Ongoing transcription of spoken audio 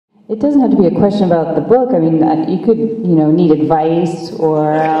It doesn't have to be a question about the book. I mean, you could, need advice,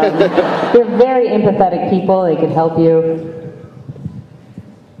 or they're very empathetic people. They could help you.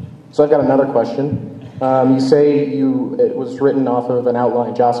 So I've got another question. You say it was written off of an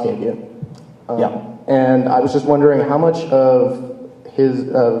outline Joss gave you. Yeah. And I was just wondering how much of his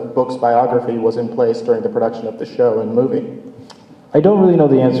book's biography was in place during the production of the show and movie? I don't really know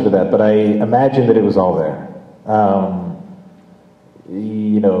the answer to that, but I imagine that it was all there.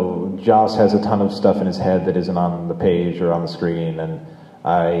 Joss has a ton of stuff in his head that isn't on the page or on the screen, and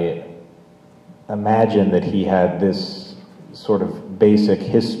I imagine that he had this sort of basic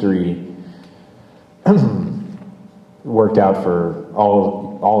history worked out for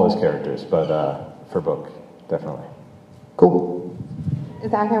all his characters, but for book, definitely. Cool.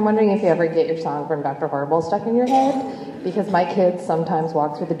 Zack, I'm wondering if you ever get your song from Dr. Horrible stuck in your head, because my kids sometimes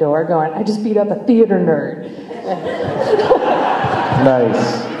walk through the door going, "I just beat up a theater nerd."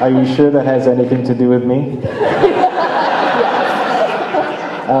 Nice. Are you sure that has anything to do with me?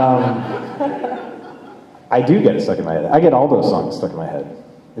 I do get it stuck in my head. I get all those songs stuck in my head.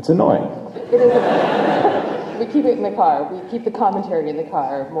 It's annoying. It is annoying. We keep it in the car. We keep the commentary in the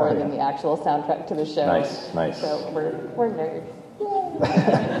car more than the actual soundtrack to the show. Nice. So we're nerds.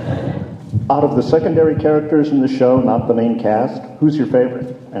 Out of the secondary characters in the show, not the main cast, who's your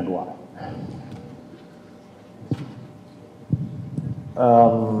favorite and why?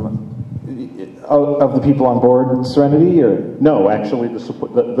 Of the people on board Serenity, or no, actually the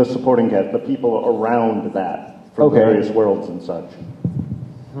supporting cast, the people around that from various worlds and such.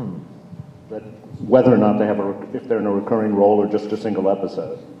 That whether or not they have if they're in a recurring role or just a single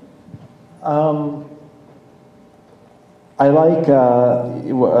episode. I like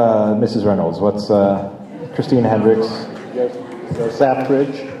Mrs. Reynolds. What's Christina Hendricks? Yosaf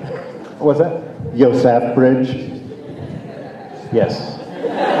Bridge. What's that? Yosaf Bridge. Yes.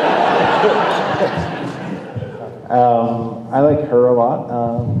 I like her a lot.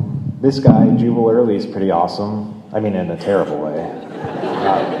 This guy, Jubal Early, is pretty awesome. I mean, in a terrible way.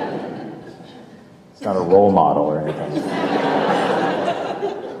 It's not a role model or anything.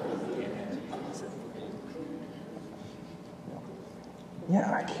 Yeah,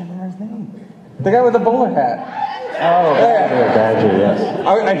 I can't remember his name. The guy with the bowler hat. Oh, Badger, yes.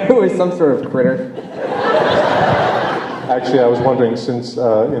 I knew it was some sort of critter. Actually, I was wondering, since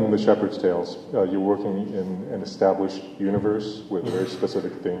in The Shepherd's Tales, you're working in an established universe with very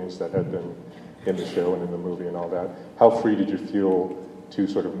specific things that had been in the show and in the movie and all that, how free did you feel to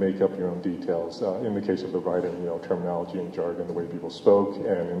sort of make up your own details? In the case of the writing, terminology and jargon, the way people spoke,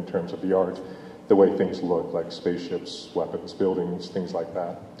 and in terms of the art, the way things look, like spaceships, weapons, buildings, things like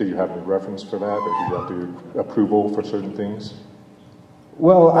that. Did you have any reference for that, or did you have to approval for certain things?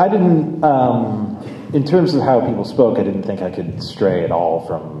 Well, I didn't, in terms of how people spoke, I didn't think I could stray at all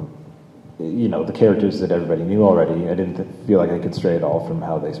from, the characters that everybody knew already. I didn't feel like I could stray at all from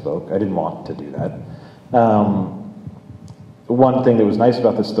how they spoke. I didn't want to do that. One thing that was nice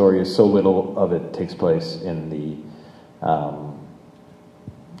about this story is so little of it takes place in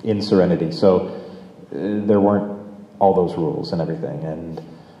Serenity. So there weren't all those rules and everything. And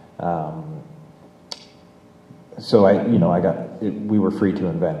so we were free to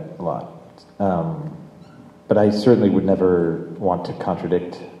invent a lot. But I certainly would never want to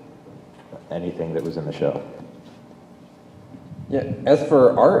contradict anything that was in the show. Yeah, as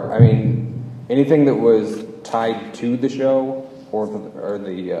for art, I mean, anything that was tied to the show or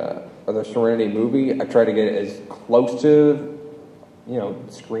the Serenity movie, I tried to get it as close to,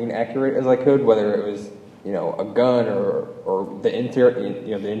 screen accurate as I could, whether it was, a gun or the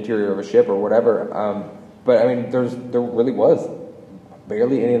interior of a ship or whatever. But I mean, there really was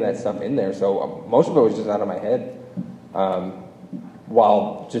barely any of that stuff in there, so most of it was just out of my head,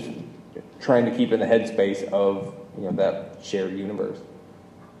 while just trying to keep in the headspace of that shared universe.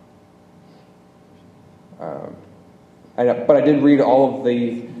 But I did read all of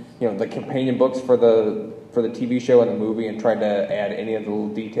the the companion books for the TV show and the movie, and tried to add any of the little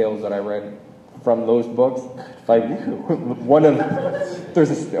details that I read from those books. Like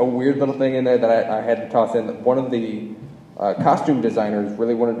there's a weird little thing in there that I had to toss in. One of the costume designers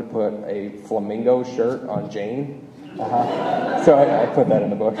really wanted to put a flamingo shirt on Jane. So I put that in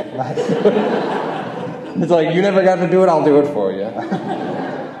the book. It's like, you never got to do it, I'll do it for you.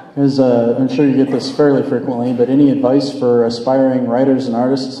 I'm sure you get this fairly frequently, but any advice for aspiring writers and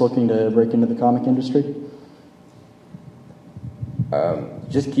artists looking to break into the comic industry?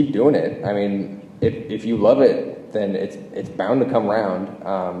 Just keep doing it. I mean, if you love it, then it's bound to come around.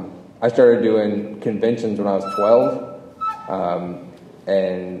 I started doing conventions when I was 12,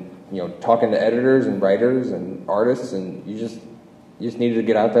 and talking to editors and writers and artists, and you you just need to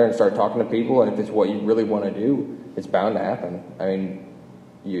get out there and start talking to people, and if it's what you really want to do, it's bound to happen. I mean,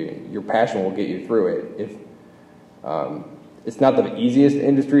 your passion will get you through it. If it's not the easiest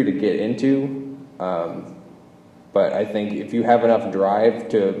industry to get into, but I think if you have enough drive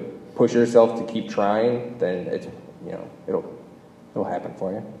to push yourself to keep trying, then it's it'll happen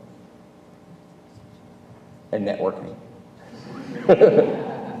for you. And networking.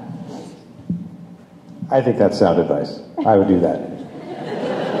 I think that's sound advice. I would do that.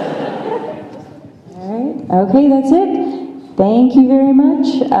 All right. Okay, that's it. Thank you very much.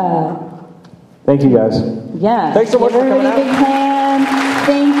 Thank you, guys. Yeah. Thanks so much for coming out. Big hand.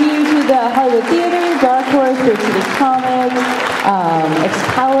 Thank you to the Hollywood Theater, Dark Horse, Big City Comics,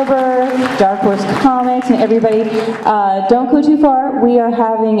 Excalibur, Dark Horse Comics, and everybody. Don't go too far. We are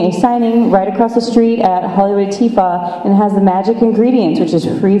having a signing right across the street at Hollywood Tifa, and it has the magic ingredients, which is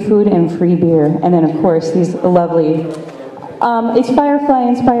free food and free beer. And then, of course, these lovely... it's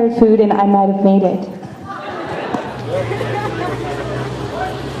Firefly-inspired food, and I might have made it.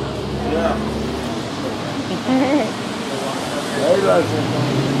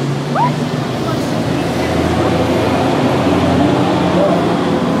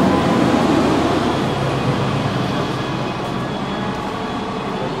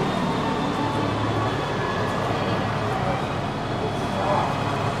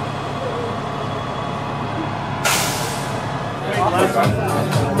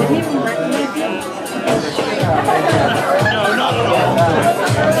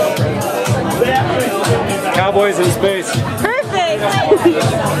 Cowboys in space. Perfect.